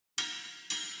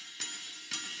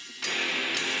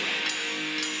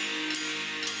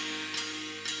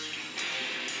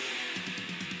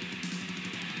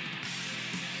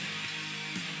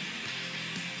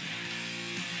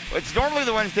It's normally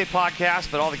the Wednesday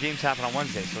podcast, but all the games happen on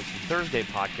Wednesday, so it's the Thursday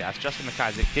podcast. Justin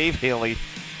McIsaac, Dave Haley,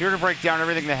 here to break down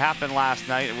everything that happened last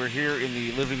night. We're here in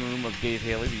the living room of Dave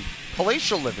Haley, the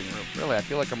palatial living room. Really, I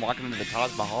feel like I'm walking into the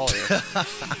Taj Mahal here.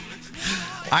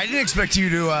 I didn't expect you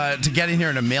to get in here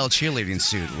in a male cheerleading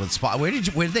suit with Where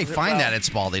did they find that at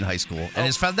Spalding High School? And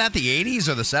is that the 80s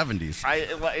or the 70s?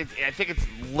 I think it's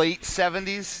late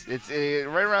 70s. It's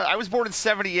right around. I was born in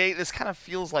 78. This kind of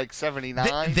feels like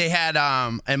 79. They had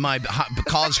in my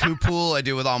college hoop pool I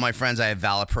do with all my friends. I have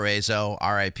Valparaiso,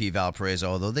 R.I.P.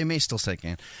 Valparaiso, although they may still stick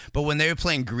in. But when they were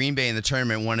playing Green Bay in the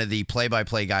tournament, one of the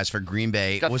play-by-play guys for Green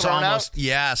Bay was almost out?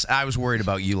 Yes. I was worried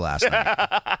about you last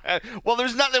night. Well, there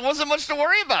wasn't much to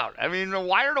worry about. I mean,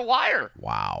 wire to wire.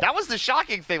 Wow. That was the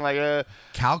shocking thing.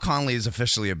 Cal Conley is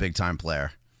officially a big-time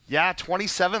player. Yeah,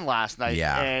 27 last night.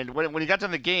 Yeah. And when he got to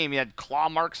the game, he had claw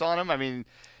marks on him. I mean,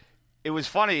 it was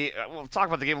funny. We'll talk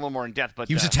about the game a little more in depth. But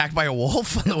he was attacked by a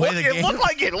wolf on the way the game. It looked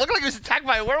like it. It looked like he was attacked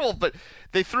by a werewolf, but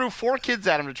they threw 4 kids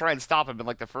at him to try and stop him in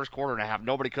like the first quarter and a half.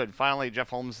 Nobody could. Finally, Jeff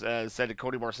Holmes said to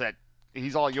Cody Morissette,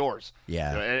 he's all yours.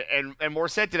 Yeah. And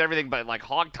Morissette did everything but like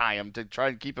hog tie him to try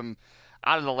and keep him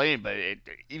out of the lane, but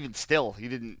even still, he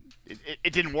didn't.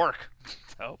 It didn't work.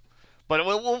 So, but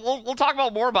we'll talk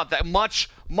about more about that. Much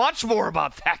more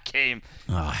about that game.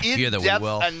 I fear that we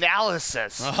will.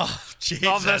 Analysis of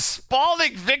the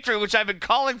Spalding victory, which I've been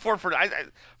calling for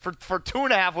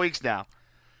 2.5 weeks now.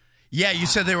 Yeah, you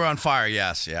said they were on fire.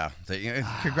 Yes, yeah.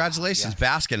 Congratulations,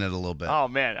 bask in it a little bit. Oh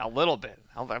man, a little bit.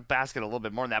 I'll bask in a little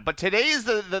bit more than that. But today is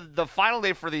the final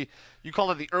day for you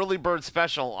call it the early bird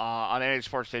special on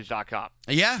NHSportsPage.com.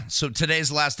 Yeah, so today's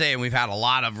the last day, and we've had a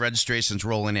lot of registrations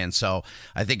rolling in. So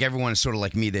I think everyone is sort of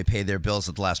like me. They pay their bills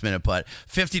at the last minute. But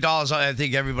 $50, I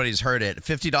think everybody's heard it.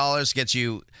 $50 gets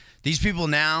you... These people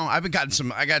now, I got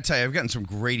to tell you, I've gotten some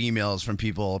great emails from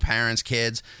people, parents,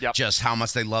 kids, just how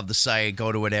much they love the site,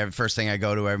 go to it first thing I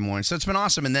go to every morning. So it's been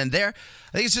awesome. And then I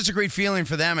think it's just a great feeling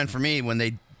for them and for me when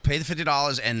they pay the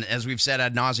 $50, and as we've said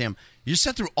ad nauseum, you're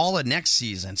set through all of next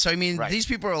season. So, I mean, These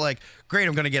people are like, great,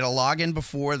 I'm going to get a login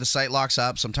before the site locks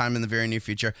up sometime in the very near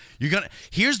future.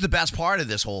 Here's the best part of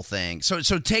this whole thing. So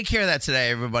take care of that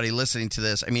today, everybody listening to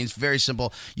this. I mean, it's very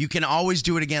simple. You can always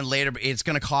do it again later, but it's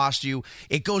going to cost you.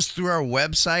 It goes through our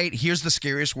website. Here's the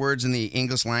scariest words in the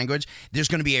English language. There's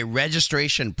going to be a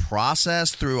registration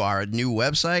process through our new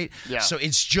website. Yeah. So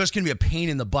it's just going to be a pain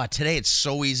in the butt. Today, it's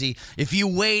so easy. If you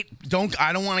wait,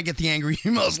 I don't want to get the angry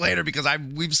emails later because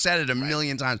we've said it a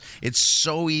million times. It's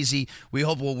so easy. We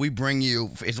hope what we bring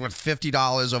you is worth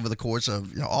 $50 over the course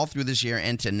of all through this year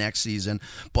and to next season.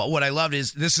 But what I loved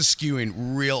is this is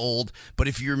skewing real old. But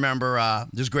if you remember,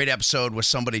 there's a great episode where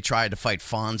somebody tried to fight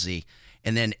Fonzie.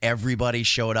 And then everybody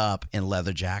showed up in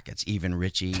leather jackets, even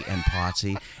Richie and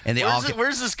Potsy. And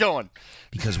where's this going?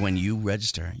 Because when you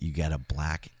register, you get a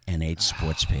black NH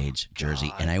Sportspage jersey.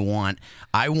 God. And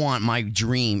I want my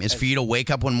dream is for you to wake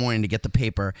up one morning to get the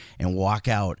paper and walk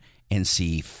out and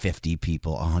see 50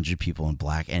 people, 100 people in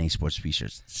black NH Sports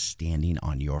t-shirts standing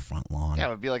on your front lawn. Yeah,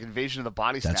 it would be like Invasion of the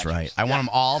Body Snatchers. That's right. I want them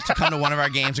all to come to one of our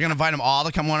games. We're going to invite them all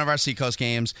to come to one of our Seacoast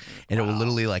games, and it will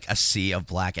literally like a sea of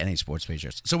black NH Sports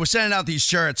shirts. So we're sending out these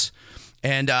shirts,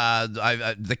 and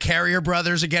the Carrier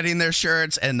brothers are getting their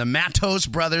shirts, and the Matos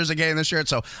brothers are getting their shirts.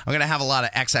 So I'm going to have a lot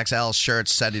of XXL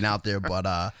shirts sending out there,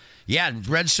 but... Yeah,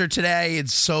 register today.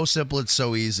 It's so simple. It's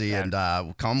so easy. And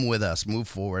come with us. Move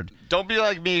forward. Don't be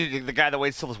like me, the guy that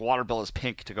waits till his water bill is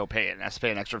pink to go pay it and has to pay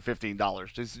an extra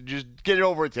 $15. Just get it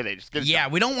over it today. Just get it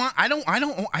done. We don't want.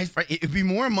 It'd be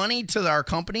more money to our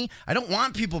company. I don't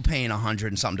want people paying $100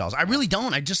 and something. I really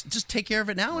don't. I just take care of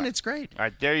it now, and it's great. All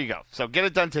right, there you go. So get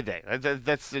it done today.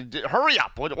 That's hurry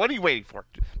up. What are you waiting for?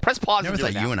 Press pause. Never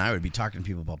thought you and I would be talking to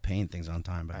people about paying things on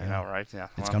time. But I know, right? Yeah.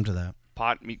 It's come to that.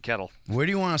 Pot, meat, kettle. Where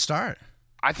do you want to start?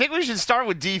 I think we should start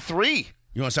with D3.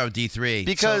 You want to start with D3?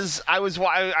 Because I was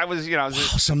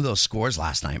some of those scores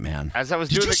last night, man. As I was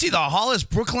Did you see the Hollis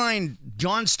Brookline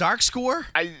John Stark score?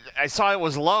 I saw it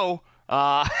was low.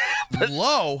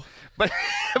 Low? But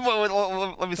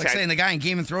let me say. Like saying the guy in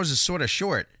Game of Thrones is sort of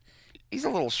short. He's a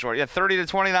little short. Yeah,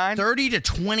 30-29.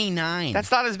 30-29.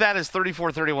 That's not as bad as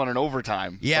 34-31 in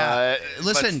overtime. Yeah.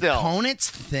 Listen, Conant's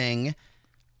thing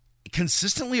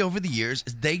consistently over the years,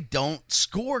 they don't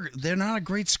score. They're not a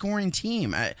great scoring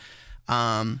team.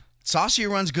 Saucier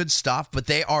runs good stuff, but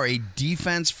they are a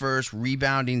defense first,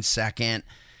 rebounding second.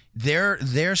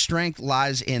 Their strength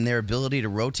lies in their ability to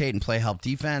rotate and play help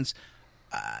defense.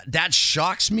 That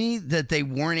shocks me that they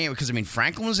weren't able, because I mean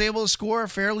Franklin was able to score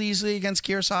fairly easily against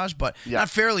Kearsarge, but not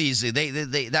fairly easily.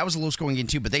 They that was a low scoring game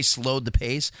too, but they slowed the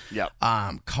pace.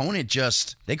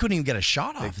 Conant they couldn't even get a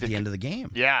shot off at the end of the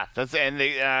game. Yeah, and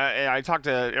I talked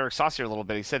to Eric Saucier a little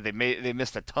bit. He said they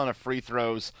missed a ton of free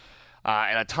throws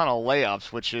and a ton of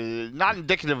layups, which is not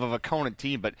indicative of a Conant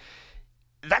team, but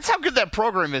that's how good that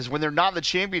program is. When they're not in the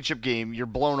championship game, you're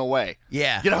blown away.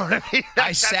 Yeah. You know what I mean?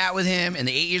 I sat with him, in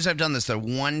the 8 years I've done this, the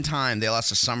one time they lost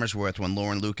to Somersworth when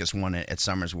Lauren Lucas won it at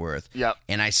Somersworth. Yep.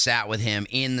 And I sat with him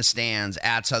in the stands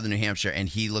at Southern New Hampshire, and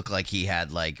he looked like he had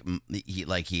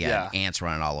ants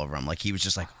running all over him. Like he was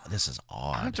just like, this is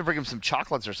odd. I have to bring him some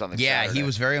chocolates or something. Yeah, Saturday. he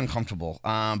was very uncomfortable.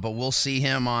 But we'll see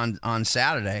him on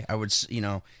Saturday. I would,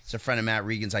 it's a friend of Matt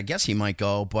Regan's. I guess he might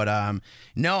go. But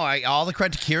no, all the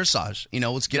credit to Kearsarge.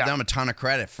 Let's give them a ton of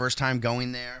credit. First time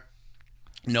going there.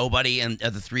 Nobody and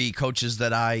the three coaches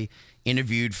that I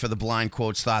interviewed for the blind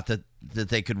quotes thought that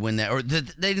they could win that, or they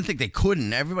didn't think they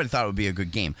couldn't. Everybody thought it would be a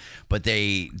good game, but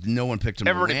no one picked them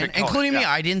to win, including me.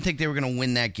 I didn't think they were going to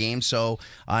win that game. So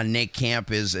Nate Camp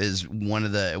is one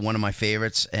of my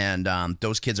favorites, and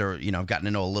those kids are I've gotten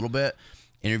to know a little bit.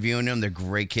 Interviewing them, they're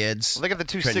great kids. Well, they got the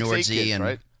 2 6'8" kids,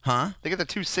 right? Huh? They got the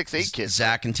 2 6'8" kids.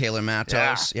 Zach and Taylor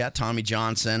Matos. Yeah, Tommy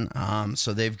Johnson.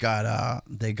 So they have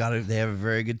a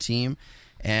very good team,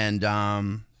 and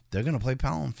they're going to play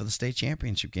Pelham for the state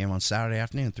championship game on Saturday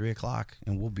afternoon, 3:00,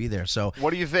 and we'll be there. So, what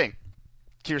do you think?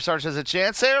 Kearsarge has a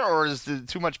chance there, or is it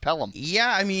too much Pelham?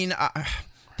 Yeah, I mean,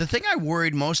 the thing I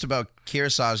worried most about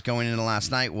Kearsarge going into last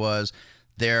night was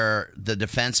the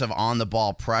defensive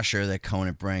on-the-ball pressure that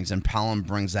Conant brings, and Pelham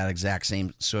brings that exact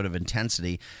same sort of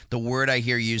intensity. The word I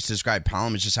hear used to describe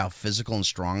Pelham is just how physical and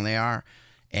strong they are,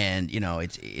 and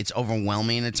it's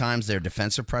overwhelming at times, their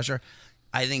defensive pressure.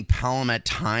 I think Pelham at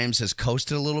times has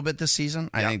coasted a little bit this season.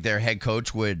 I think their head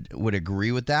coach would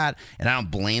agree with that, and I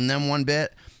don't blame them one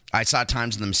bit. I saw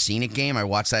times in the Messinic game. I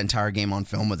watched that entire game on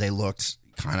film, but they looked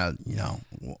kind of,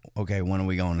 okay, when are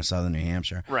we going to Southern New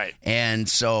Hampshire? Right. And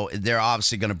so they're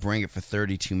obviously going to bring it for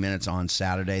 32 minutes on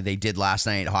Saturday. They did last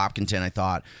night at Hopkinton, I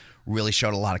thought, really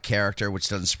showed a lot of character, which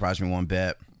doesn't surprise me one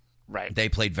bit. Right. They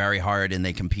played very hard, and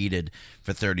they competed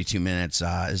for 32 minutes,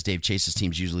 as Dave Chase's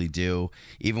teams usually do,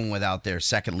 even without their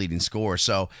second leading scorer.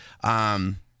 So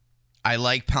I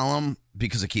like Pelham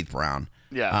because of Keith Brown.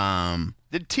 Yeah.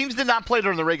 The teams did not play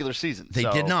during the regular season. They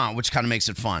did not, which kind of makes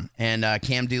it fun. And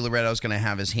Cam DiLoretto is going to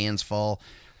have his hands full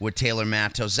with Taylor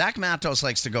Matos. Zach Matos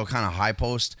likes to go kind of high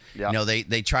post. Yep.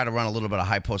 They try to run a little bit of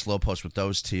high post, low post with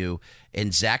those two.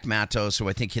 And Zach Matos, who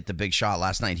I think hit the big shot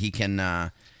last night,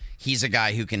 he's a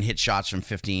guy who can hit shots from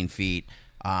 15 feet.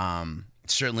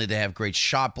 Certainly they have great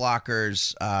shot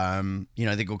blockers. I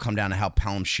think it'll come down to how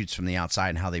Pelham shoots from the outside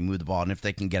and how they move the ball, and if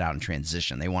they can get out in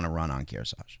transition. They want to run on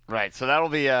Kearsarge. Right, so that'll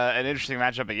be an interesting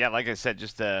matchup. But, yeah, like I said,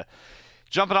 just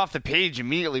jumping off the page,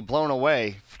 immediately blown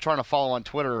away, trying to follow on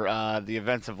Twitter the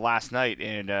events of last night.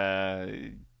 And, I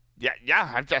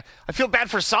feel bad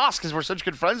for Sauce because we're such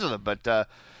good friends with him. But,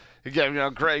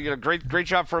 great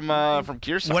job from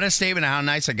Kearsarge. What a statement of how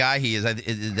nice a guy he is.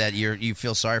 That you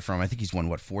feel sorry for him. I think he's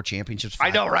won 4 championships.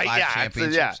 I know, right?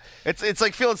 Yeah, it's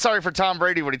like feeling sorry for Tom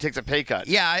Brady when he takes a pay cut.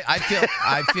 Yeah, I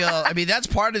feel. I mean, that's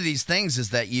part of these things is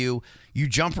that you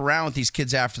jump around with these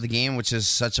kids after the game, which is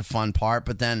such a fun part.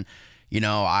 But then,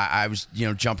 I was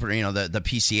jumping. The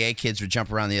PCA kids would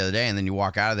jump around the other day, and then you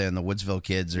walk out of there, and the Woodsville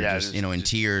kids are just in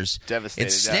tears. Devastated.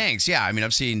 It stinks. Yeah, I mean,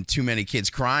 I've seen too many kids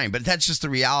crying, but that's just the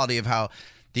reality of how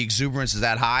the exuberance is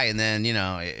that high, and then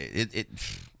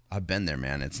I've been there,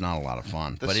 man. It's not a lot of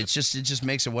fun, but it just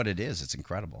makes it what it is. It's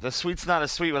incredible. The sweet's not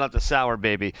as sweet without the sour,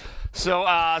 baby. So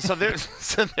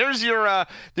there's your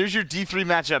D3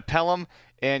 matchup, Pelham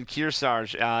and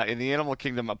Kearsarge. In the animal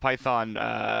kingdom, a python,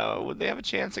 would they have a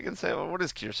chance against what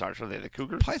is Kearsarge? Are they the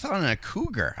cougar? Python and a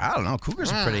cougar. I don't know.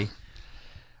 Cougars are pretty.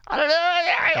 I don't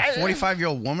know. A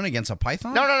 45-year-old woman against a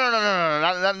python? No.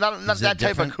 Not that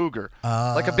type of cougar.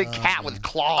 Like a big cat with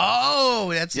claws.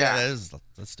 Oh, that's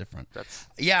different.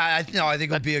 I think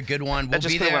it'll be a good one. We'll that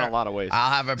just be could have there. went a lot of ways.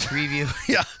 I'll have a preview.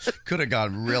 Yeah, could have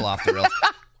gone real off the rails.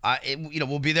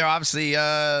 We'll be there. Obviously,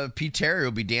 Pete Terry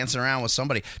will be dancing around with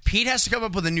somebody. Pete has to come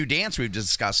up with a new dance we've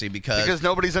discussed because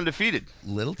nobody's undefeated.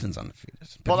 Littleton's undefeated.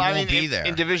 But he won't be there.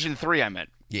 In Division 3, I meant.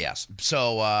 Yes.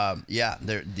 So,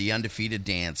 the undefeated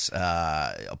dance,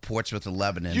 Portsmouth and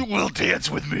Lebanon. You will dance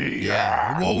with me.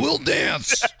 Yeah. Well, we'll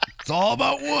dance. It's all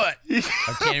about what?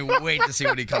 I can't wait to see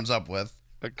what he comes up with.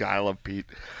 I love Pete.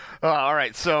 All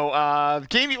right. So,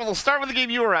 we'll start with the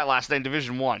game you were at last night in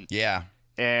Division 1. Yeah.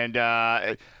 And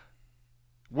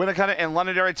Winnicott and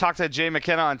Londonderry talked to Jay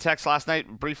McKenna on text last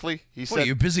night briefly. He said,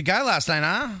 you a busy guy last night,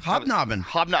 huh? Hobnobbing.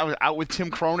 Hobnobbing out with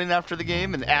Tim Cronin after the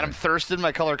game and Adam Thurston,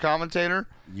 my color commentator.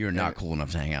 You're not cool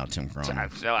enough to hang out with Tim Cronin.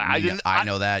 I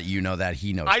know that. You know that.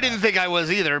 He knows I didn't think I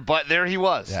was either, but there he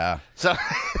was. Yeah. So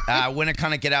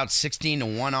Winnicott get out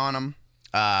 16-1 on him.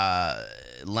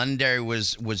 Londonderry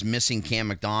was missing Cam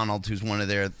McDonald, who's one of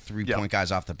their 3-point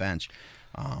guys off the bench,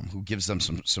 who gives them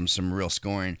some real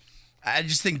scoring. I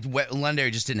just think Londonderry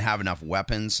just didn't have enough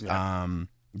weapons. Yeah.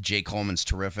 Jay Coleman's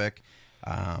terrific.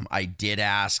 I did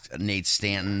ask Nate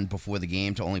Stanton before the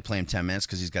game to only play him 10 minutes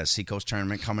because he's got a Seacoast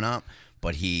tournament coming up.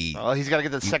 But he's got to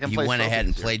get the second place. He went ahead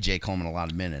and played Jay Coleman a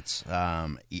lot of minutes.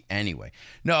 Anyway.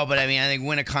 No, but I think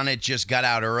Winnicott just got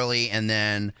out early, and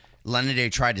then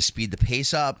Londonderry tried to speed the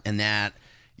pace up, and that,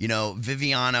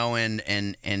 Viviano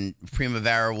and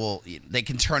Primavera they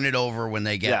can turn it over when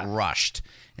they get rushed.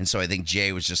 And so I think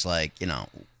Jay was just like,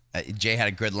 Jay had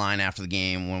a good line after the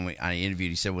game when I interviewed.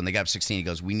 He said when they got up 16, he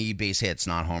goes, "We need base hits,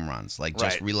 not home runs.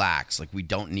 Just relax. We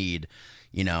don't need."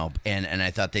 And I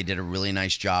thought they did a really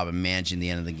nice job of managing the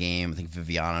end of the game. I think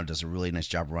Viviano does a really nice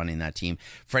job running that team.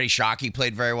 Freddie Shockey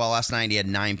played very well last night. He had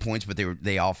 9 points, but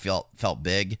they all felt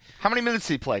big. How many minutes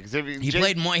did he play? He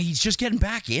played more. He's just getting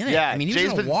back in it. Yeah, he's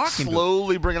Jay's been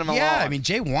slowly bringing him along. Yeah,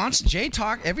 Jay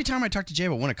talk every time I talk to Jay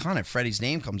about Winnicott, Freddie's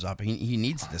name comes up. He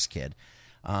needs this kid.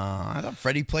 I thought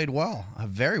Freddie played well,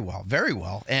 very well, very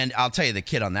well. And I'll tell you, the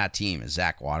kid on that team is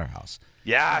Zach Waterhouse.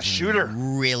 Yeah, shooter.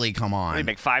 Really come on. Did he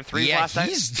make 5 threes last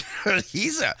night?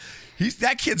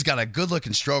 That kid's got a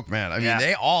good-looking stroke, man. I mean,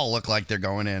 they all look like they're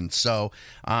going in. So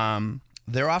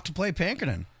they're off to play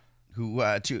Pinkerton,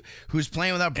 who's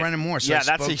playing without Brendan Moore. So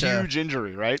that's a huge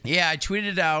injury, right? Yeah, I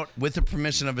tweeted it out with the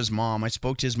permission of his mom. I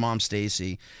spoke to his mom,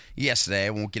 Stacy, yesterday. I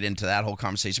won't get into that whole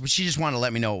conversation, but she just wanted to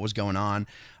let me know what was going on.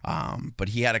 But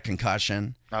he had a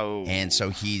concussion, and so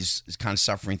he's kind of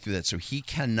suffering through that. So he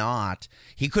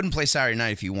couldn't play Saturday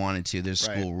night if he wanted to. There's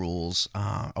school rules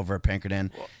over at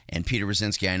Pinkerton. And Peter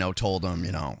Rosinski, I know, told him,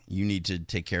 you need to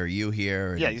take care of you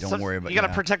here. And don't worry about it. You got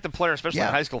to protect the player, especially in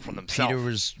high school, from themselves. Peter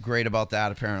was great about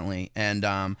that, apparently. And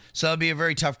so it'll be a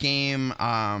very tough game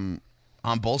on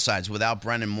both sides without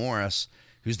Brendan Morris,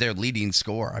 who's their leading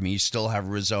scorer. I mean, you still have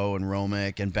Rizzo and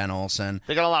Romick and Ben Olsen.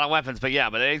 They got a lot of weapons, but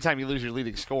anytime you lose your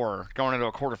leading scorer going into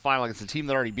a quarterfinal against a team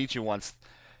that already beat you once,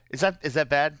 is that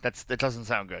bad? That doesn't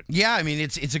sound good. Yeah, I mean,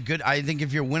 it's a good. I think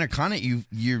if you're Winnicott,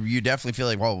 you definitely feel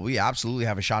like, well, we absolutely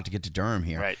have a shot to get to Durham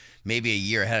here, right? Maybe a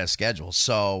year ahead of schedule.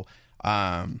 So,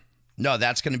 no,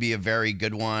 that's going to be a very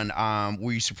good one.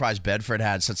 Were you surprised Bedford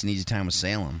had such an easy time with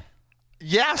Salem?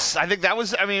 Yes, I think that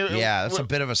was. I mean, that's a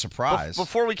bit of a surprise.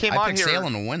 Before we came on here, I picked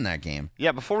Salem to win that game.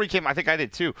 Yeah, before we came, I think I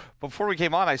did too. Before we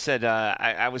came on, I said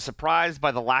I was surprised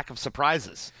by the lack of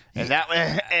surprises,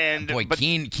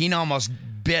 Keene almost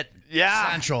bit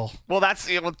Central. Well, that's.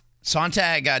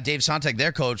 Sontag, Dave Sontag,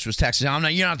 their coach, was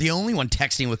texting. You're not the only one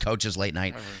texting with coaches late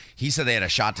night. He said they had a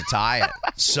shot to tie it.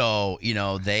 So,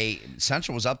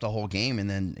 Central was up the whole game, and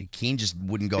then Keene just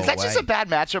wouldn't go away. Is that just a bad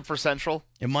matchup for Central?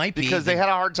 It might be. Because they had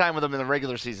a hard time with them in the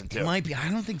regular season, too. It might be.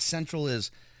 I don't think Central is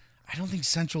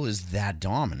that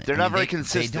dominant. They're not very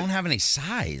consistent. They don't have any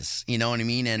size. You know what I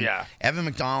mean? And Evan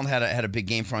McDonald had a big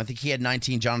game for him. I think he had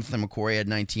 19. Jonathan McCory had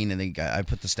 19. I think I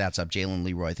put the stats up. Jalen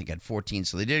Leroy, I think, had 14.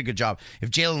 So they did a good job. If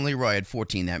Jalen Leroy had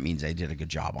 14, that means they did a good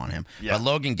job on him. Yeah. But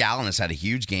Logan Gallinas had a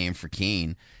huge game for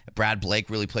Keene. Brad Blake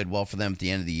really played well for them at the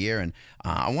end of the year. And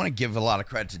I want to give a lot of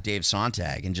credit to Dave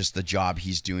Sontag and just the job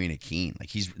he's doing at Keene.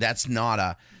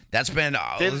 That's been,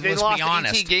 they let's lost be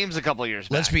honest. 18 games a couple of years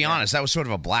back. Let's be honest. That was sort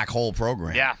of a black hole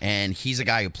program. Yeah. And he's a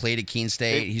guy who played at Keene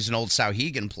State. He's an old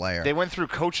Sauhegan player. They went through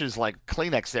coaches like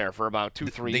Kleenex there for about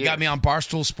 2-3 years. They got me on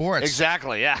Barstool Sports.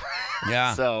 Exactly, yeah.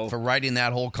 Yeah, so for writing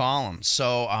that whole column.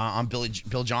 So on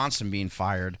Bill Johnson being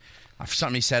fired for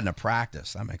something he said in a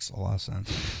practice. That makes a lot of sense.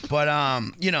 But,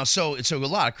 so a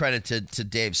lot of credit to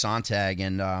Dave Sontag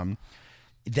and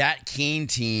that Keene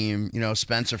team,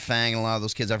 Spencer Fang and a lot of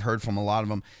those kids, I've heard from a lot of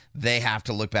them, they have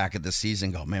to look back at this season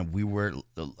and go, man, we were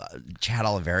Chad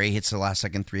Oliveri hits the last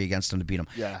second three against them to beat him.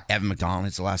 Yeah. Evan McDonald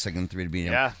hits the last second three to beat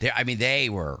him. Yeah. They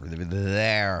were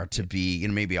there to be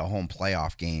maybe a home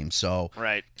playoff game. So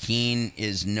Keene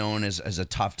is known as a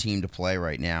tough team to play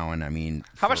right now. And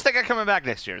how much they got coming back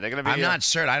next year? They're going to be. I'm not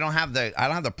certain. I don't have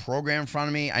the program in front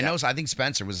of me. I think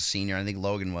Spencer was a senior. I think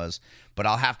Logan was. But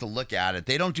I'll have to look at it.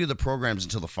 They don't do the programs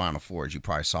until the Final Four, as you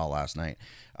probably saw last night.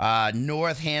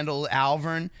 North handled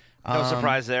Alvern. No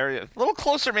surprise there. A little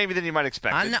closer maybe than you might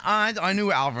expect. I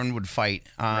knew Alvern would fight.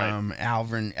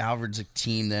 Alvern's a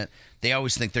team that they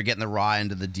always think they're getting the raw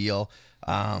end of the deal.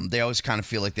 They always kind of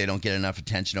feel like they don't get enough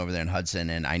attention over there in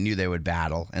Hudson, and I knew they would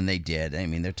battle, and they did. I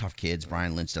mean, they're tough kids.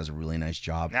 Brian Lynch does a really nice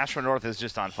job. Nashville North is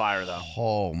just on fire, though.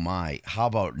 Oh, my. How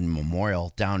about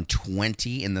Memorial? Down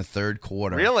 20 in the third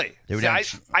quarter. Really? They were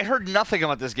See, I heard nothing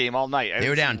about this game all night. They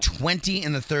were down 20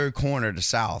 in the third quarter to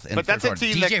South. But that's a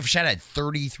team DJ Frechette had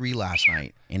 33 last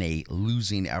night in a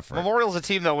losing effort. Memorial's a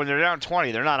team, though, when they're down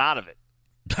 20, they're not out of it.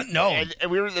 No. And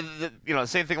we were, the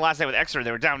same thing last night with Exeter.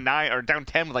 They were down 9 or down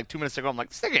 10 with like 2 minutes to go. I'm like,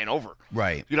 this thing ain't over.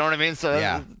 Right. You know what I mean? So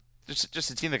yeah.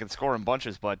 Just a team that can score in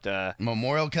bunches. But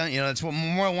Memorial, that's what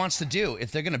Memorial wants to do.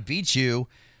 If they're going to beat you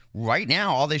right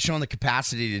now, all they've shown the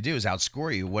capacity to do is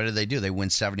outscore you. What do? They win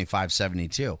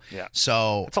 75-72. Yeah.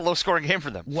 So it's a low-scoring game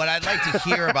for them. What I'd like to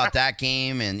hear about that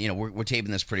game, and we're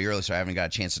taping this pretty early, so I haven't got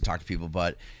a chance to talk to people,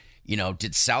 but.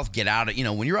 Did South get out of,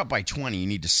 when you're up by 20, you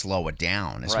need to slow it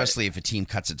down, especially if a team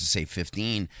cuts it to, say,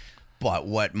 15. But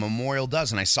what Memorial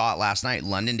does, and I saw it last night,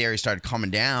 Londonderry started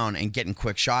coming down and getting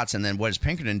quick shots, and then what does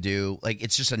Pinkerton do? Like,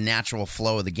 it's just a natural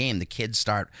flow of the game. The kids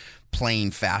start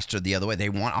playing faster the other way.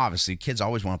 Obviously, kids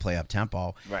always want to play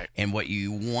up-tempo. Right. And what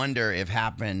you wonder if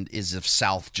happened is if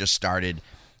South just started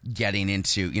getting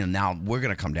into, now we're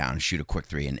going to come down and shoot a quick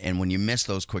three. And when you miss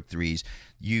those quick threes,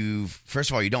 first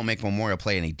of all, you don't make Memorial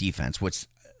play any defense, which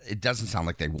it doesn't sound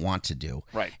like they want to do.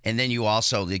 Right. And then you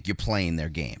also, you're playing their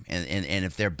game. And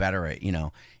if they're better at,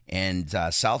 and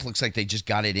South looks like they just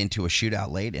got it into a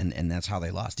shootout late, and that's how they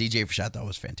lost. DJ Frechette, though,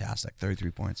 was fantastic. 33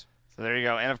 points. So there you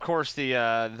go. And, of course,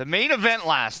 the main event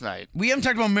last night. We haven't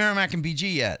talked about Merrimack and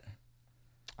BG yet.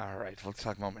 All right, let's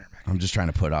talk about Merrimack. I'm just trying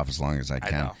to put it off as long as I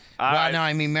can. I know. No,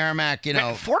 I mean, Merrimack,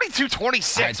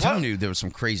 42-26. I told you there was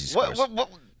some crazy scores. What?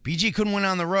 BG couldn't win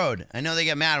on the road. I know they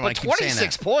get mad when I keep saying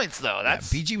that. 26 points, though.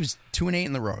 That's BG was 2-8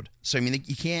 in the road. So I mean,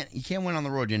 you can't win on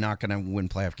the road. You're not going to win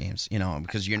playoff games,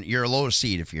 because you're a lower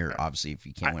seed if you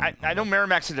can't win. I know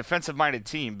Merrimack's a defensive-minded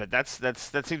team, but that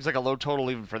seems like a low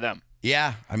total even for them.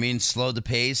 Yeah, I mean, slowed the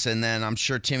pace, and then I'm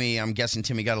guessing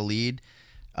Timmy got a lead.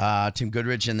 Tim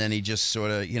Goodrich, and then he just sort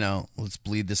of, let's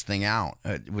bleed this thing out,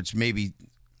 which maybe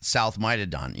South might have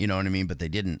done, you know what I mean, but they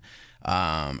didn't,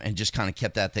 and just kind of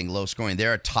kept that thing low scoring.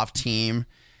 They're a tough team,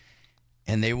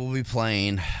 and they will be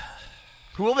playing.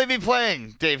 Who will they be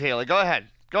playing, Dave Haley? Go ahead.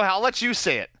 I'll let you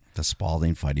say it. The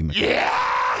Spalding Fighting McIsaac. Yeah!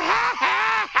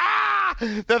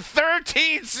 The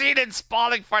 13th-seeded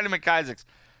Spalding Fighting McIsaacs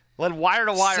led wire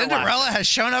to wire. Cinderella has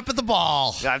shown up at the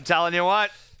ball. I'm telling you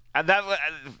what. And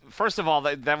first of all,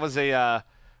 that was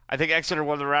I think Exeter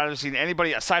would have rather seen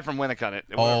anybody aside from Winnicott.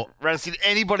 Rather seen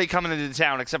anybody coming into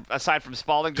town aside from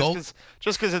Spalding, just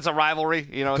because it's a rivalry.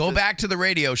 Go back to the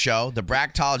radio show, the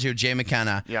Bracketology of Jay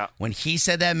McKenna. Yeah. When he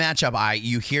said that matchup,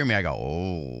 you hear me. I go,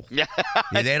 oh, yeah.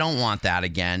 They don't want that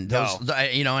again.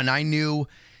 And I knew.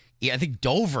 Yeah, I think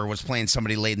Dover was playing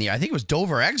somebody late in the year. I think it was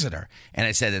Dover Exeter, and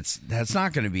I said that's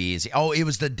not going to be easy. Oh, it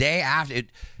was the day after.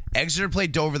 Exeter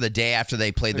played Dover the day after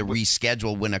they played the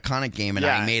rescheduled Winnicott game, and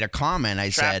I made a comment. I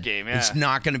said, it's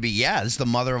not going to be, this is the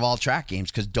mother of all track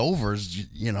games, because Dover's,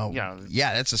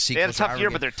 that's a secret. They had a tough year,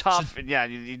 but they're tough,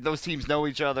 and those teams know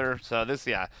each other, so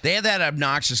They have that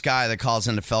obnoxious guy that calls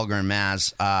into Felger and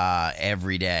Maz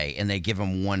every day, and they give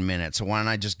him 1 minute. So why don't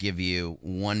I just give you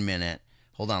 1 minute?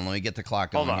 Hold on, let me get the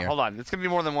clock going here. Hold on. It's going to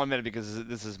be more than 1 minute, because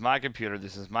this is my computer,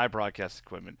 this is my broadcast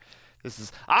equipment.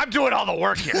 I'm doing all the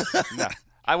work here. No.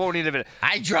 I won't need a minute.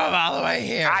 I drove all the way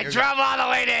here. I drove all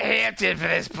the way to Hampton for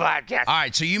this podcast. All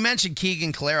right, so you mentioned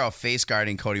Keegan Calero face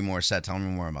guarding Cody Morissette. Tell me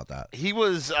more about that. He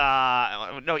was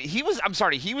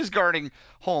guarding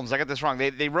Holmes. I got this wrong.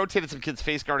 They rotated some kids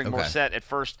face guarding Morissette at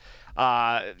first.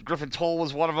 Griffin Toll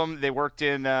was one of them. They worked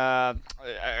in a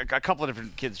couple of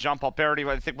different kids. Jean-Paul Parody,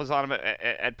 I think, was on him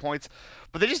at points.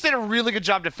 But they just did a really good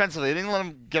job defensively. They didn't let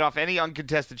him get off any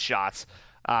uncontested shots.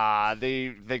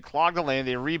 They clogged the lane.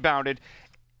 They rebounded.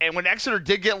 And when Exeter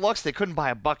did get looks, they couldn't buy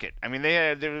a bucket. I mean,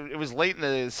 it was late in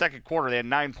the second quarter. They had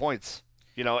 9 points.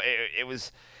 It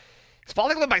was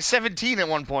Spalding led by 17 at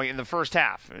one point in the first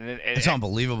half. It's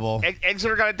unbelievable.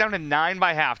 Exeter got it down to 9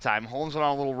 by halftime. Holmes went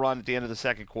on a little run at the end of the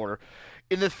second quarter.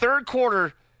 In the third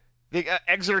quarter,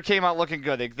 Exeter came out looking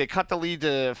good. They cut the lead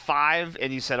to 5,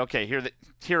 and you said, okay,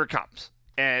 here it comes.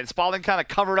 And Spalding kind of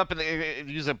covered up,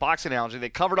 use a boxing analogy, they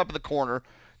covered up in the corner.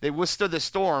 They withstood the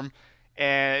storm.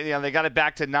 And they got it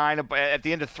back to 9. At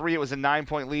the end of 3, it was a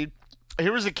 9-point lead.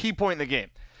 Here was a key point in the game,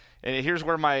 and here's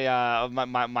where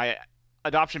my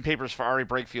adoption papers for Ari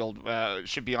Brakefield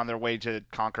should be on their way to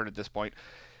Concord at this point.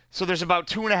 So there's about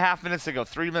 2.5 minutes to go,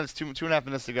 3 minutes, 2.5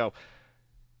 minutes to go.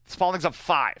 Spalding's up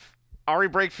 5. Ari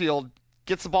Brakefield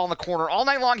gets the ball in the corner all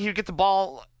night long. He would get the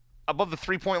ball above the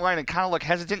 3-point line and kind of look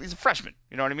hesitant. He's a freshman.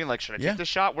 You know what I mean? Like, should I take this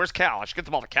shot? Where's Cal? I should get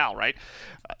the ball to Cal, right?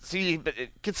 But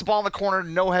it gets the ball in the corner,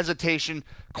 no hesitation.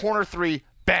 Corner 3,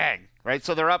 bang, right?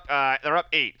 So they're up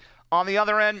 8. On the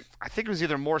other end, I think it was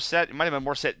either Morset. It might have been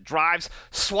Morset. Drives,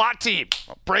 SWAT team,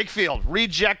 breakfield,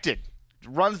 rejected.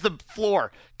 Runs the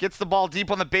floor, gets the ball deep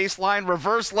on the baseline,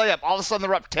 reverse layup. All of a sudden,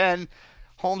 they're up 10.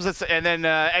 Holmes, and then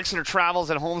Exeter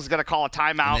travels, and Holmes is going to call a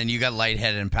timeout. And then you got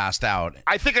lightheaded and passed out.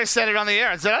 I think I said it on the air.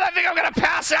 I said, I think I'm going to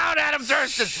pass out, Adam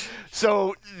Thurston.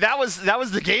 So that was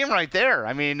the game right there.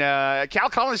 I mean,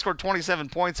 Cal Conley scored 27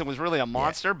 points and was really a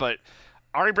monster, but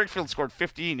Ari Brickfield scored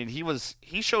 15, and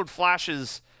he showed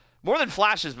flashes. More than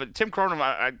flashes, but Tim Cronin,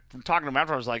 from talking to him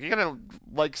after, I was like, you're going to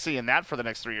like seeing that for the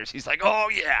next 3 years. He's like,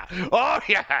 oh,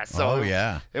 yeah. So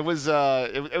it was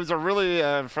a really,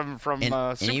 from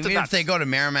and soup even to nuts. if they go to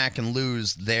Merrimack and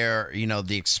lose, the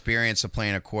experience of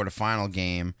playing a quarterfinal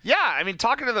game. Yeah, I mean,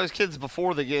 talking to those kids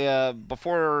before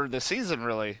the season,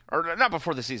 really, or not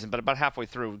before the season, but about halfway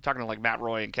through, talking to like Matt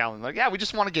Roy and Callan, like, yeah, we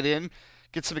just want to get in,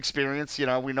 get some experience. You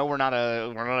know, we know we're not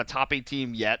a top 8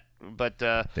 team yet, but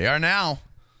they are now.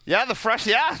 Yeah, the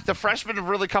freshmen have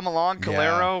really come along.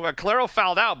 Calero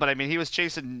fouled out, but I mean, he was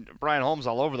chasing Brian Holmes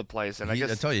all over the place. And I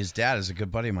told you, his dad is a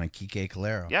good buddy of mine, Kike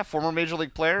Calero. Yeah, former Major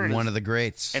League player. One of the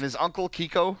greats. And his uncle,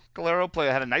 Kiko Calero,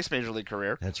 had a nice Major League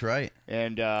career. That's right.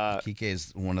 And Kike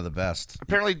is one of the best.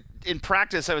 Apparently, in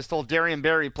practice, I was told Darian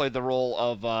Berry played the role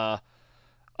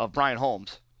of Brian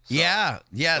Holmes. So,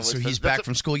 so he's back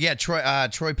from school. Yeah,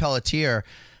 Troy Pelletier.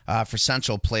 For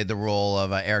Central, played the role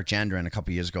of Eric Gendron a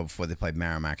couple years ago before they played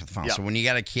Merrimack at the final. Yeah. So when you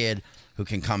got a kid who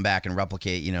can come back and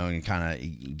replicate, and kind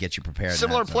of get you prepared.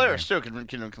 Similar players, too,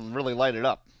 can really light it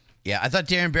up. Yeah, I thought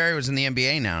Darren Berry was in the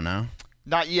NBA now, no?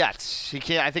 Not yet. He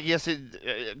can't. I think he has to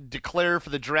declare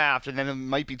for the draft, and then it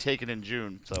might be taken in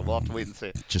June. So we'll have to wait and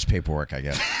see. Just paperwork, I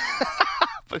guess.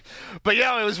 But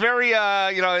it was very,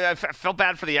 I felt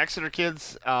bad for the Exeter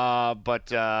kids, but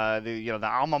the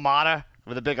alma mater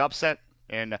with a big upset.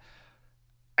 And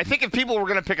I think if people were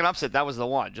going to pick an upset, that was the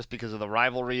one, just because of the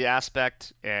rivalry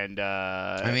aspect. And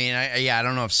I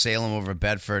don't know if Salem over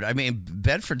Bedford. I mean,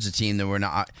 Bedford's a team that we're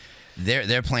not.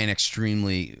 They're playing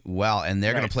extremely well, and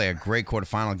they're going to play a great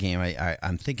quarterfinal game.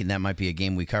 I'm thinking that might be a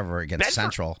game we cover against Bedford,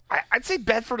 Central. I'd say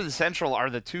Bedford and Central are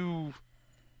the two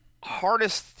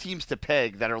hardest teams to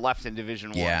peg that are left in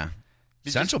Division 1. Yeah.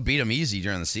 Central beat them easy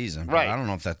during the season, but I don't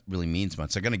know if that really means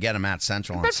much. They're going to get them at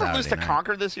Central on Saturday lose to night.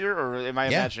 Concord this year, or am I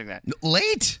imagining that?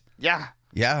 Late. Yeah.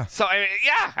 Yeah. So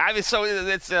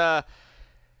it's I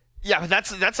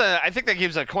think that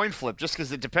gives a coin flip, just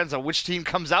because it depends on which team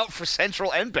comes out for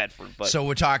Central and Bedford. But so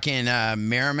we're talking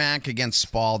Merrimack against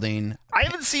Spalding. I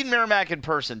haven't seen Merrimack in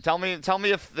person. Tell me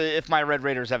if my Red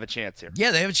Raiders have a chance here. Yeah,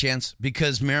 they have a chance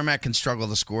because Merrimack can struggle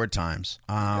to score at times.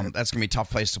 That's going to be a tough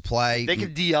place to play. They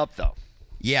can D up though.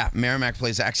 Yeah, Merrimack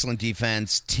plays excellent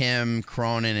defense. Tim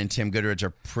Cronin and Tim Goodrich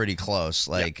are pretty close.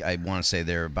 I want to say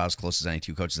they're about as close as any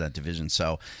two coaches in that division,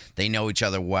 so they know each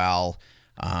other well.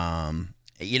 Cal's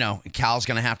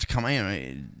going to have to come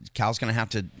in. Cal's going to have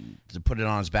to put it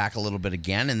on his back a little bit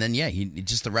again, and then he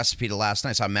just the recipe to last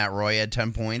night. I saw Matt Roy had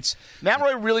 10 points. Matt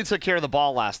Roy really took care of the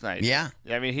ball last night. Yeah,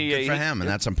 I mean good for him, and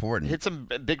that's important. Hit some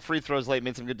big free throws late,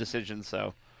 made some good decisions.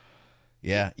 So.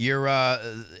 Yeah, you're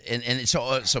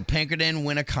so Pinkerton,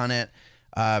 Winnicott,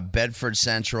 Bedford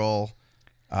Central,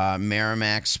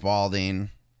 Merrimack, Spalding,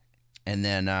 and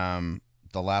then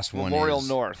the last one is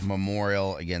North.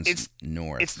 Memorial against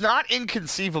North. It's not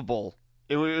inconceivable.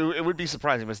 It would be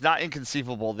surprising, but it's not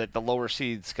inconceivable that the lower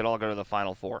seeds could all go to the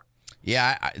Final Four.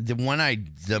 Yeah, the one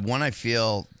I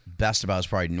feel best about is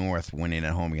probably North winning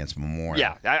at home against Memorial.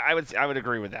 Yeah, I would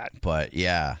agree with that. But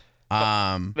yeah.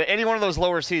 But any one of those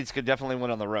lower seeds could definitely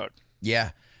win on the road.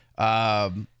 Yeah.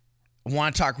 I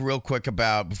want to talk real quick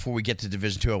about, before we get to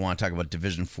Division 2, I want to talk about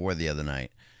Division 4 the other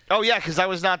night. Oh, yeah, because I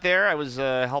was not there. I was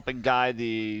helping guide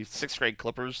the 6th grade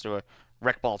Clippers to a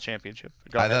rec ball championship.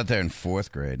 I thought they're in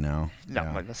 4th grade now. No,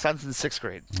 yeah. My son's in 6th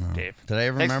grade, Dave. Did I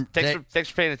ever remember? Thanks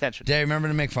for paying attention. Did I remember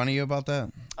to make fun of you about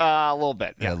that? A little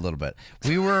bit. Yeah, a little bit.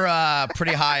 We were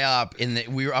pretty high up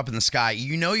we were up in the sky.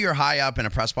 You know you're high up in a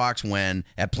press box when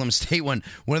at Plymouth State when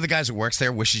one of the guys that works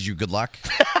there wishes you good luck.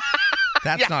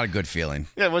 That's not a good feeling.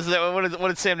 Yeah, what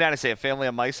did Sam Natty say? A family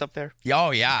of mice up there? Oh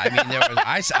yeah, I mean there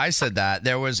was. I said that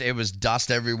it was dust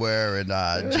everywhere,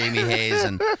 and Jamie Hayes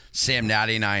and Sam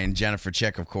Natty and I and Jennifer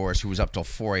Chick, of course, who was up till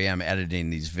 4 a.m. editing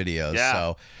these videos. Yeah.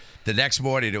 So the next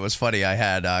morning, it was funny. I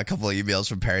had a couple of emails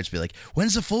from parents be like,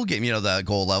 "When's the full game?" The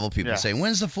gold level people saying,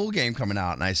 "When's the full game coming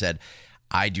out?" And I said,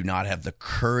 "I do not have the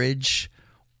courage."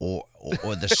 Or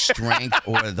the strength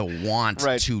or the want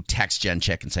to text Jen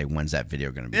Chick and say, when's that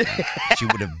video going to be done? She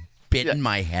would have bitten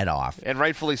my head off. And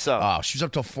rightfully so. Oh, she was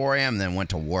up till 4 a.m. and then went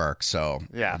to work. So,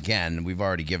 again, we've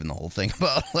already given the whole thing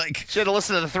about, like... Should have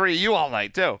listened to the three of you all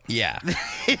night, too. Yeah.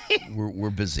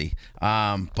 we're busy.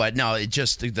 But, no, it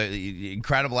just... The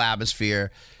incredible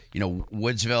atmosphere. You know,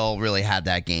 Woodsville really had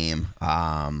that game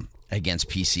against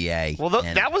PCA. Well,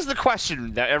 that was the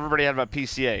question that everybody had about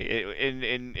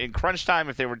PCA. In crunch time,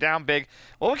 if they were down big...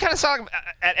 Well, we kind of saw them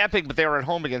at Epping, but they were at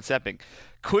home against Epping.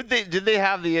 Did they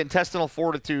have the intestinal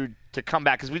fortitude to come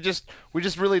back? Because we just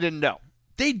really didn't know.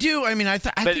 They do. I mean, I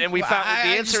think. And we found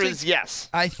the answer is yes.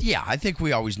 I think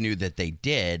we always knew that they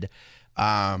did.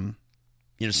 Sam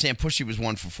Pushy was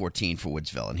 1 for 14 for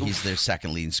Woodsville, and he's their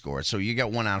second leading scorer. So you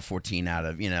got 1 out of 14 out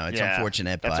of, it's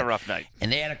unfortunate. That's a rough night.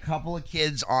 And they had a couple of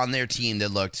kids on their team that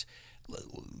looked.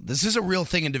 This is a real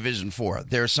thing in Division 4.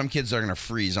 There are some kids that are going to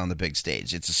freeze on the big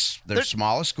stage. They're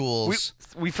smaller schools.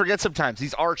 We forget sometimes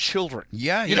these are children.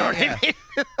 Yeah, you know what I mean.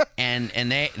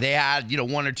 and they had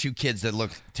 1 or 2 kids that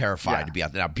looked terrified to be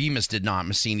out there. Now Bemis did not,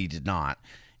 Massini did not,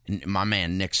 and my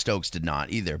man Nick Stokes did not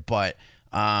either. But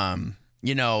PCA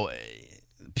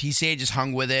just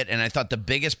hung with it, and I thought the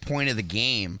biggest point of the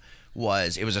game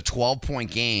was it was a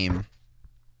 12-point game,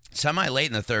 semi late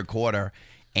in the third quarter.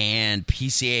 And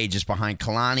PCA just behind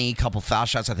Kalani, couple foul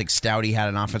shots. I think Stouty had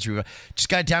an offensive rebound. Just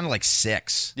got down to like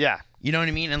 6. Yeah. You know what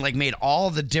I mean? And like made all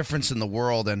the difference in the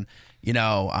world. And,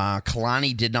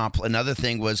 Kalani did not play. Another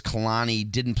thing was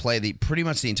Kalani didn't play pretty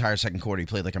much the entire second quarter. He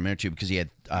played like a minute or two because he had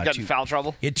got in foul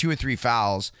trouble. He had 2 or 3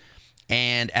 fouls.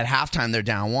 And at halftime, they're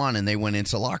down 1, and they went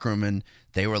into the locker room, and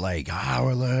they were like,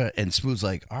 and Smooth's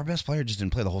like, our best player just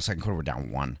didn't play the whole second quarter. We're down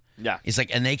 1. Yeah. It's like,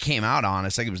 and they came out on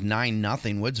us like it was 9-0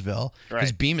 Woodsville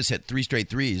because Bemis hit 3 straight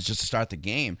threes just to start the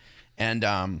game.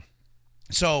 And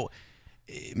so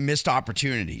missed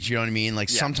opportunities, you know what I mean? Like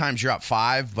sometimes you're up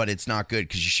 5, but it's not good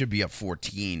because you should be up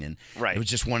 14. And it was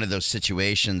just one of those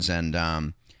situations. And,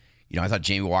 I thought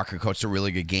Jamie Walker coached a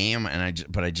really good game,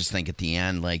 but I just think at the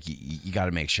end, like, you got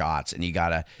to make shots, and you got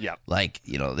to,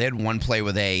 they had one play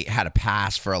where they had a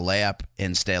pass for a layup.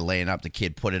 Instead of laying up, the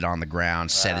kid put it on the ground,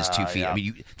 set his 2 feet. Yeah. I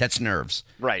mean, that's nerves.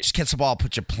 Right. Just catch the ball,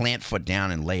 put your plant foot down,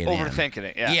 and lay it in. Overthinking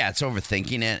it, yeah. Yeah, it's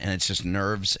overthinking it, and it's just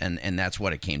nerves, and that's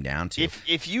what it came down to.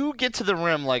 If you get to the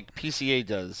rim like PCA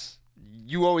does,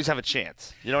 you always have a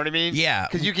chance. You know what I mean? Yeah.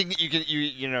 Because you're gonna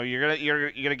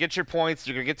get your points.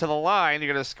 You're gonna get to the line.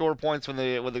 You're gonna score points when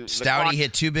the Stouty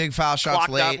hit 2 big foul shots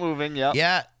late. Clock not moving.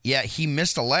 Yeah. Yeah. He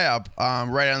missed a layup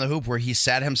right on the hoop where he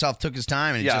sat himself, took his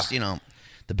time, and it just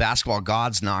the basketball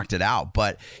gods knocked it out.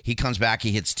 But he comes back.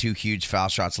 He hits 2 huge foul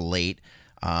shots late.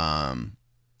 They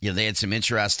had some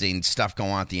interesting stuff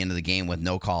going on at the end of the game with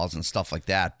no calls and stuff like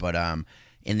that. But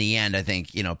in the end, I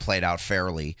think played out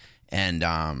fairly. And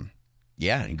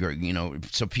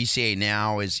so PCA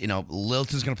now is,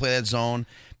 Littleton's going to play that zone.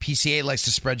 PCA likes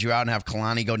to spread you out and have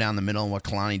Kalani go down the middle, and what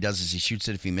Kalani does is he shoots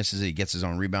it. If he misses it, he gets his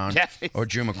own rebound. Yeah. Or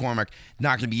Drew McCormick.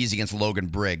 Not going to be easy against Logan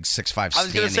Briggs, 6'5", I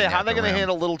was going to say, how are they going to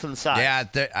handle Littleton's size? Yeah,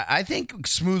 I think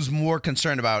Smooth's more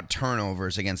concerned about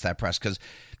turnovers against that press because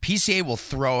PCA will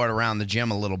throw it around the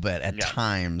gym a little bit at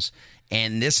times.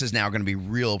 And this is now going to be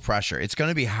real pressure. It's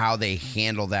going to be how they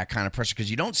handle that kind of pressure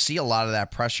because you don't see a lot of that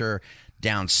pressure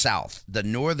down south. The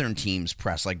northern teams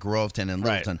press, like Groveton and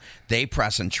Littleton. They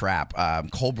press and trap.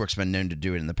 Colebrook's been known to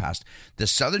do it in the past. The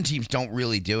southern teams don't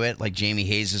really do it. Like Jamie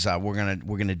Hayes is, we're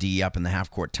gonna D up in the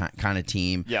half court kind of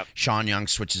team. Yep. Sean Young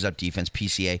switches up defense.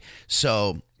 PCA.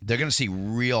 So they're going to see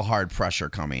real hard pressure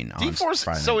coming. D4 is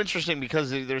so interesting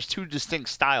because there's 2 distinct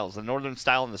styles: the northern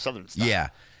style and the southern style. Yeah.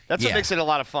 That's what makes it a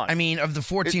lot of fun. I mean, of the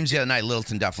 4 teams the other night,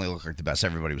 Littleton definitely looked like the best.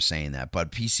 Everybody was saying that. But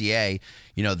PCA,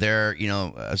 they're,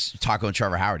 Taco and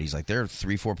Trevor Howard, he's like, they're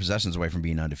 3-4 possessions away from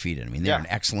being undefeated. I mean, they're an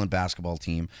excellent basketball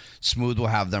team. Smooth will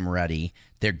have them ready.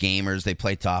 They're gamers. They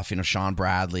play tough. Sean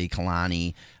Bradley,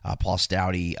 Kalani, Paul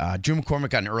Stouty. Drew McCormick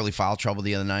got in early foul trouble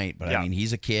the other night, but I mean,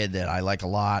 he's a kid that I like a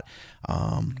lot.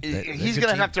 He's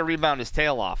going to have to rebound his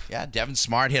tail off. Yeah, Devin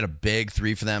Smart hit a big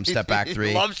 3 for them, step back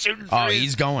 3. Loves shooting 3. Oh,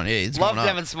 he's going. It's Love going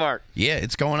up. Devin Smart. Yeah,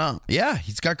 it's going up. Yeah,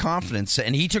 he's got confidence,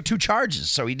 and he took 2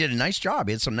 charges, so he did a nice job.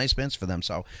 He had some nice minutes for them,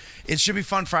 so it should be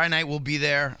fun. Friday night, we'll be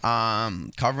there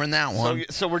covering that one.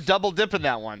 So we're double dipping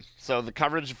that one. So the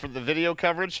coverage for the video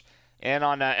coverage and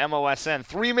on MOSN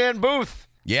 3-man booth.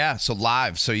 Yeah, so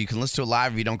live. So you can listen to it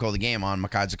live if you don't go to the game on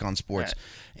McIsaac on Sports.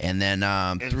 Yeah. And then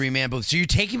 3-man booth. So you're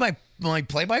taking my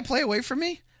play-by-play away from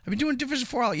me? I've been doing Division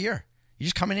 4 all year. You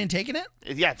just coming in and taking it?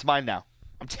 Yeah, it's mine now.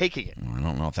 I'm taking it. I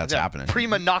don't know if that's happening.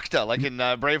 Prima nocta, like in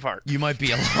Braveheart. You might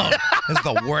be alone. That's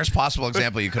the worst possible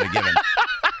example you could have given.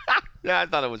 Yeah, I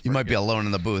thought it was. You might be good. alone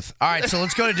in the booth. All right, so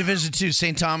let's go to Division 2.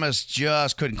 St. Thomas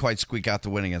just couldn't quite squeak out the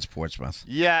win against Portsmouth.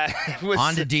 Yeah. It was,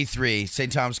 on to D3.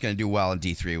 St. Thomas going to do well in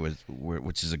D3,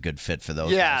 which is a good fit for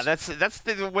those yeah, guys.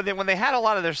 when they had a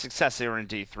lot of their success, they were in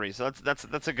D3, so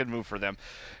that's a good move for them.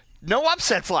 No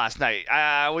upsets last night.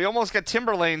 We almost got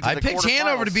Timberlane to I the picked quarterfinals.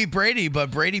 Hanover to beat Brady, but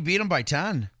Brady beat him by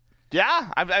 10.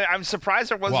 Yeah, I'm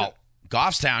surprised there wasn't. Well,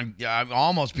 Goffstown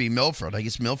almost beat Milford. I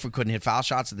guess Milford couldn't hit foul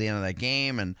shots at the end of that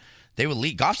game, and they would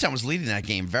lead. Goffstown was leading that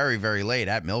game very, very late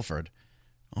at Milford.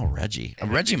 Oh, Reggie. Poor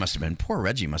Reggie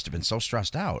must have been so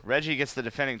stressed out. Reggie gets the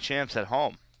defending champs at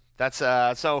home. That's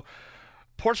so.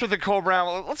 Portsmouth and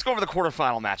Co-Brown. Let's go over the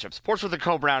quarterfinal matchups. Portsmouth and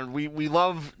Co-Brown. We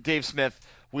love Dave Smith.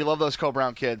 We love those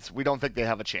Co-Brown kids. We don't think they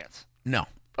have a chance. No.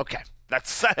 Okay.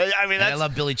 I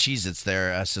love Billy Cheez-Its,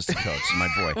 their assistant coach, my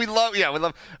boy. we love.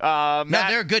 No,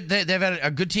 they're good. They've had a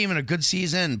good team and a good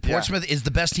season. Portsmouth is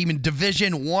the best team in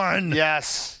Division 1.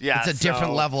 Yes. It's a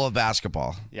different level of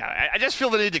basketball. Yeah, I just feel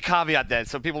the need to caveat that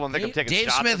so people don't think I'm taking Dave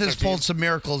shots. Smith has pulled some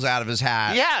miracles out of his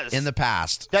hat in the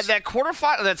past. That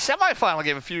quarterfinal, that semifinal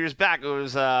game a few years back, it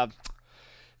was.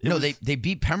 They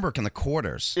beat Pembroke in the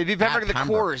quarters. They beat Pembroke in the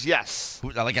quarters, yes.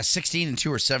 Like a 16-2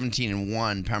 or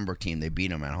 17-1 Pembroke team. They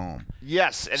beat them at home.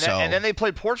 Yes, and then they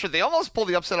played Portsmouth. They almost pulled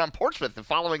the upset on Portsmouth the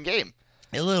following game.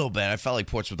 A little bit. I felt like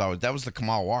Portsmouth that was the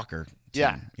Kamal Walker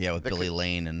team. Yeah, with Billy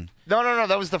Lane and. No.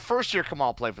 That was the first year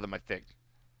Kamal played for them, I think.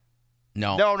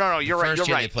 No. You're right.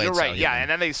 You're right. Yeah, and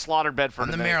then they slaughtered Bedford.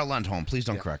 On the Mayor Lundholm. Please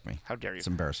don't correct me. How dare you? It's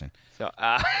embarrassing. So,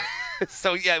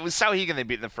 it was Souhegan they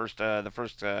beat in the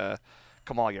first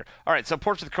Kamal year. All right, so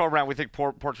Portsmouth Co-Brown, we think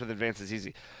Portsmouth advances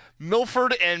easy.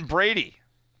 Milford and Brady.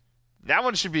 That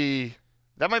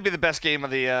might be the best game of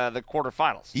the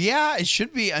quarterfinals. Yeah, it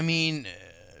should be. I mean,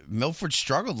 Milford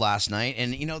struggled last night,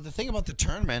 and the thing about the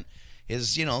tournament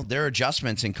is there are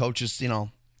adjustments, and coaches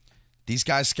these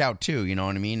guys scout too. You know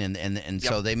what I mean? And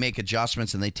so they make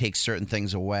adjustments and they take certain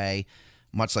things away,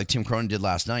 much like Tim Cronin did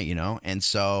last night. And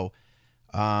so.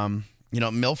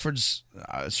 Milford's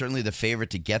certainly the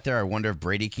favorite to get there. I wonder if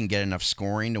Brady can get enough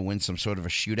scoring to win some sort of a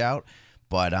shootout.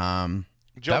 But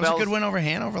that was a good win over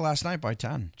Hanover last night by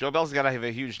 10. Joe Bell's got to have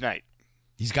a huge night.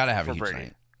 He's got to have a huge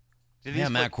Brady.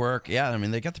 night. Matt Quirk. Yeah, I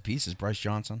mean, they got the pieces. Bryce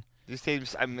Johnson. These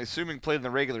teams, I'm assuming, played in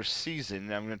the regular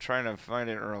season. I'm going to try to find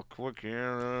it real quick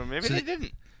here. Maybe they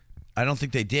didn't. I don't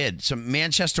think they did. So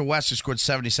Manchester West, who scored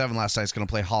 77 last night, is going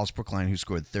to play Hollis Brookline, who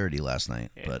scored 30 last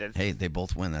night. Yeah, but, hey, they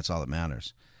both win. That's all that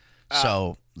matters.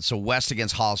 So West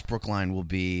against Hollis Brookline will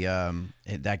be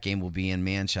that game will be in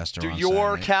Manchester. Do on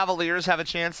your Saturday. Cavaliers have a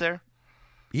chance there?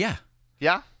 Yeah.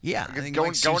 Yeah? Yeah. I think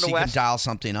going to West? can dial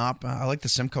something up. I like the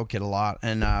Simcoe kid a lot,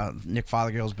 and Nick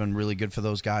Fothergill's been really good for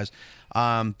those guys.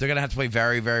 They're going to have to play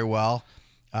very, very well.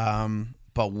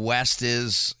 But West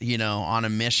is, on a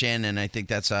mission, and I think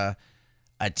that's a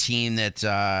team that,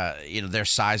 their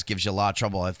size gives you a lot of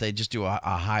trouble. If they just do a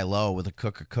high-low with a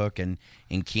Cook and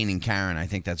Keenan Karen, I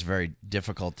think that's very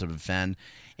difficult to defend.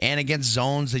 And against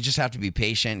zones, they just have to be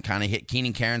patient, kind of hit.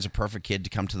 Keenan Karen's a perfect kid to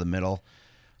come to the middle.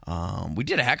 We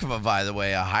did a heck of a, by the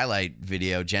way, a highlight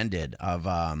video Jen did of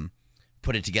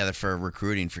put it together for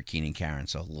recruiting for Keenan Karen.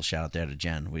 So a little shout out there to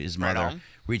Jen. His mother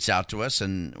reached out to us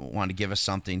and wanted to give us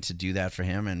something to do that for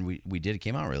him, and we did. It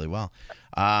came out really well.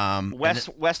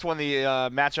 West won the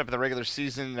matchup in the regular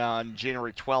season on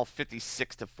January 12th,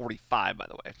 56-45, by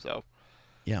the way. So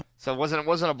yeah, so it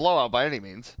wasn't a blowout by any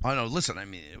means. Oh no, listen, I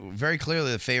mean, very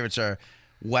clearly the favorites are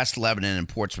West, Lebanon, and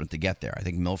Portsmouth to get there. I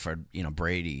think Milford,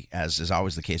 Brady, as is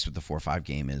always the case with the 4-5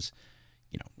 game, is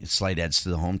it's slight edge to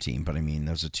the home team, but I mean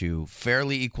those are two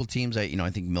fairly equal teams. I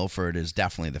think Milford is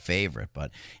definitely the favorite, and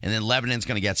then Lebanon's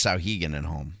going to get Souhegan at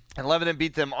home. And Lebanon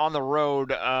beat them on the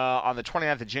road on the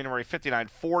 29th of January,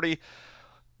 59-40.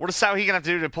 What does Souhegan have to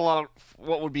do to pull out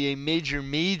what would be a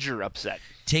major upset?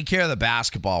 Take care of the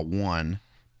basketball, one.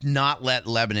 Not let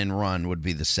Lebanon run would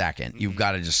be the second. You've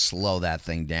got to just slow that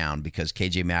thing down because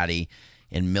KJ Matty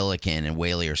and Milliken and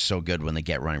Whaley are so good when they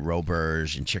get running.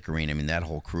 Roberge and Chickarine, I mean, that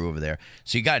whole crew over there.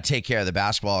 So you got to take care of the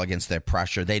basketball against their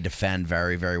pressure. They defend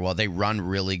very, very well. They run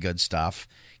really good stuff.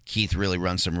 Keith really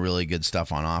runs some really good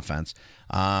stuff on offense.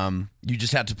 You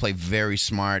just have to play very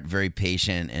smart, very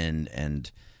patient,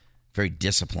 and very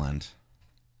disciplined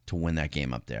to win that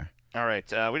game up there. All right.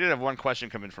 We did have one question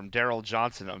come in from Daryl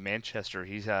Johnson of Manchester.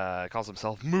 He calls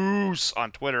himself Moose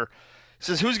on Twitter. He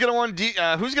says, "Who's going to win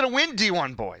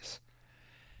D1, boys?"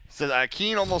 He says,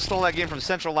 Keene almost stole that game from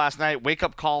Central last night.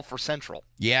 Wake-up call for Central.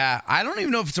 Yeah, I don't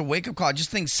even know if it's a wake-up call. I just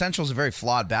think Central's a very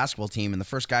flawed basketball team, and the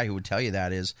first guy who would tell you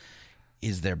that is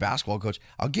their basketball coach.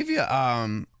 I'll give you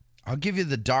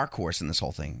the dark horse in this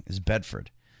whole thing is Bedford.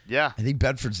 Yeah. I think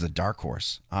Bedford's the dark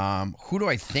horse. Who do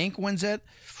I think wins it?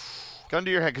 Gun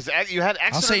to your head, because you had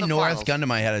Exeter I'll say in the North. finals. Gun to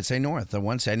my head, I'd say North.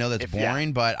 I know that's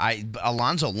boring, but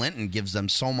Alonzo Linton gives them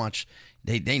so much.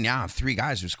 They now have 3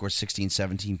 guys who score 16,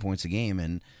 17 points a game,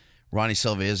 and Ronnie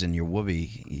Silva is in your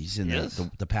whoopee. He's in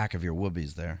the pack of your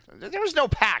whoopies there. There was no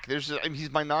pack. He's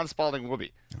my non-Spalding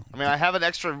whoopee. I mean, I have an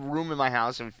extra room in my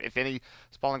house. If any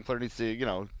Spalding player needs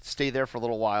to, stay there for a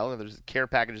little while, and there's care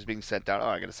packages being sent out. Oh,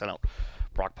 I got to send out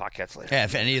Brock Pockets later. Yeah,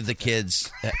 if any of the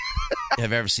kids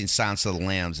have ever seen Silence of the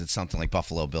Lambs, it's something like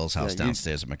Buffalo Bill's house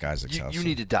downstairs at McIsaac's house. You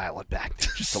need to dial it back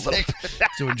just a little bit.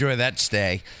 To enjoy that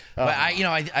stay. But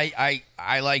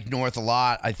I like North a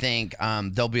lot. I think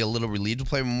they'll be a little relieved to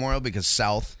play Memorial because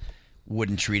South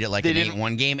wouldn't treat it like an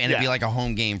 8-1 game, and it'd be like a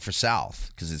home game for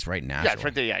South because it's right now. Yeah, it's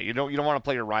right there. Yeah, you don't want to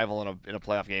play your rival in a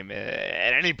playoff game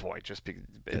at any point. Just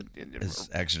as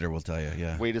Exeter will tell you.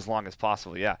 Yeah, wait as long as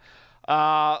possible. Yeah.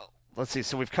 Let's see.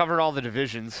 So we've covered all the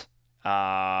divisions. We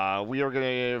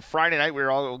are Friday night. We're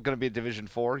all going to be at Division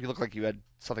 4. You look like you had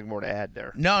something more to add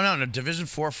there. No. Division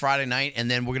 4 Friday night, and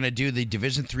then we're going to do the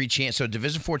Division 3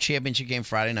 Division 4 championship game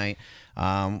Friday night.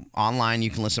 Online, you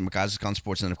can listen to McIsaac on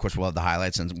Sports, and then of course we'll have the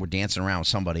highlights, and we're dancing around with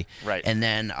somebody. Right. And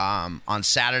then on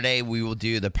Saturday we will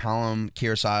do the Pelham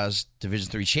Kearsarge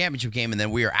Division 3 championship game, and then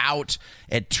we are out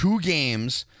at 2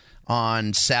 games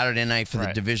on Saturday night for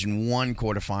the Division 1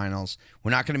 quarterfinals.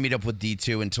 We're not going to meet up with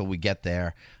D2 until we get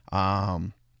there.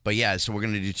 But yeah, so we're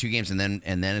going to do 2 games, and then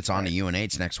it's on to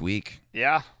UNH next week.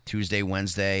 Yeah. Tuesday,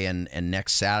 Wednesday, and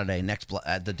next Saturday,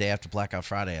 the day after Blackout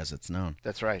Friday, as it's known.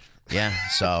 That's right. Yeah.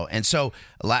 So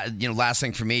last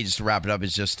thing for me, just to wrap it up,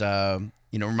 is just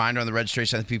reminder on the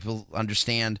registration. I think people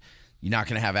understand you're not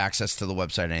going to have access to the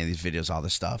website, any of these videos, all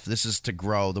this stuff. This is to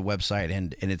grow the website,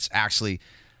 and it's actually.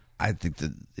 I think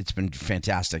that it's been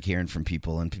fantastic hearing from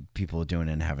people, and people are doing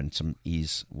it and having some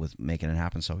ease with making it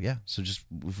happen. So, yeah. So, just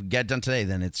if we get it done today,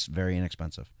 then it's very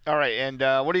inexpensive. All right. And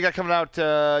what do you got coming out? You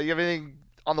have anything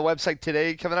on the website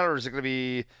today coming out, or is it going to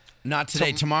be not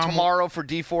today? Tomorrow for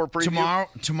D4 preview?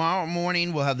 Tomorrow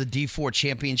morning, we'll have the D4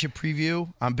 championship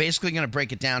preview. I'm basically going to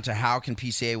break it down to how can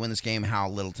PCA win this game, how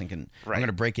Littleton can. Right. I'm going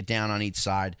to break it down on each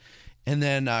side. And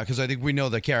then, because I think we know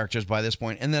the characters by this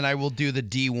point, and then I will do the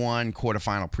D1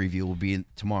 quarterfinal preview will be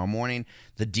tomorrow morning.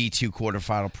 The D2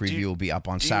 quarterfinal preview will be up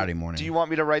on Saturday morning. Do you want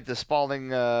me to write the Spalding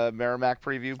Merrimack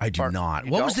preview? I do not.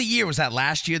 What was the year? Was that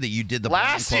last year that you did the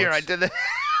last year? I did the.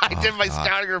 I did my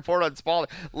scouting report on Spalding.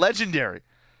 Legendary.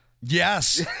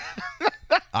 Yes.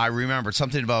 I remember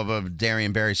something about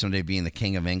Darian Berry someday being the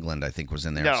king of England. I think was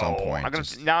in there at some point. I'm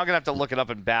gonna have to look it up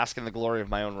and bask in the glory of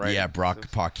my own writing. Yeah,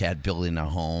 Brock Paquette building a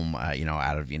home,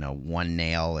 out of one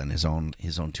nail and his own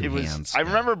 2 hands. I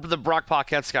remember the Brock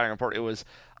Paquette scouting report. It was.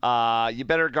 You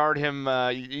better guard him.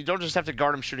 You don't just have to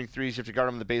guard him shooting threes. You have to guard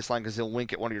him in the baseline because he'll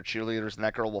wink at one of your cheerleaders, and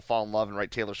that girl will fall in love and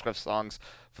write Taylor Swift songs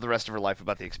for the rest of her life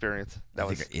about the experience.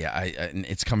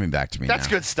 It's coming back to me. That's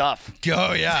good stuff.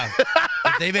 Oh yeah.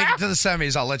 If they make it to the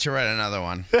semis, I'll let you write another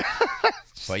one.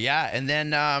 But yeah, and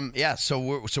then so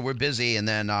we're busy, and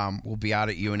then we'll be out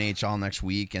at UNH all next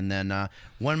week, and then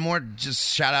one more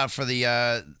just shout out for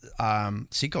the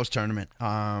Seacoast tournament.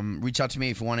 Reach out to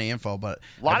me if you want any info, but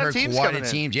a lot of teams coming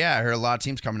in. Yeah, I heard a lot of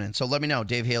teams coming in. So let me know,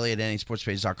 Dave Haley at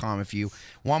NASportspage.com if you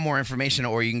want more information,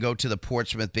 or you can go to the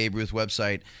Portsmouth Babe Ruth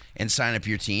website and sign up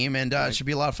your team, and it should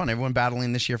be a lot of fun. Everyone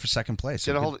battling this year for second place.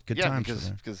 So good times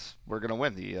because we're gonna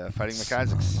win the Fighting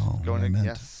McIsaac's going in.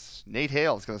 Yes. Nate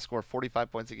Hale is going to score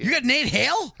 45 points a game. You got Nate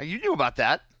Hale? You knew about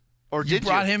that. Or did you?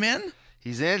 Brought him in?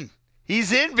 He's in.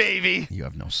 He's in, baby. You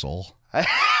have no soul.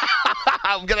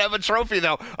 I'm going to have a trophy,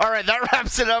 though. All right, that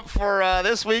wraps it up for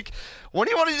this week. When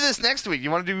do you want to do this next week? You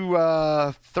want to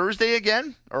do Thursday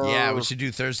again? Or? Yeah, we should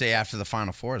do Thursday after the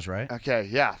Final Fours, right? Okay,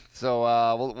 yeah. So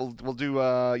we'll do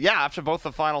after both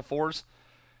the Final Fours.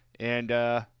 And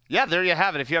yeah, there you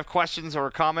have it. If you have questions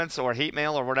or comments or hate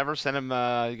mail or whatever, send them.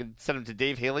 You can send them to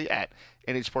Dave Haley at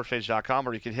nhsportspage.com,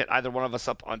 or you can hit either one of us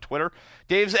up on Twitter.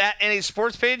 Dave's at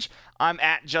NHSportsPage. I'm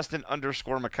at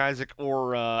Justin_McIsaac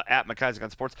or at McIsaac on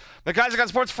Sports. McIsaac on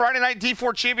Sports, Friday night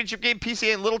D4 championship game,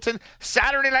 PCA and Littleton.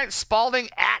 Saturday night, Spalding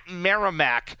at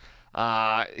Merrimack.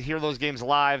 Hear those games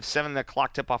live. 7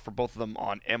 o'clock tip-off for both of them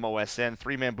on MOSN.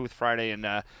 3-man booth Friday,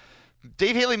 and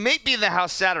Dave Haley may be in the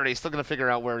house Saturday. Still going to figure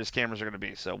out where his cameras are going to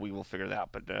be, so we will figure that out.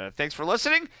 But thanks for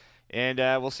listening, and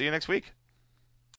we'll see you next week.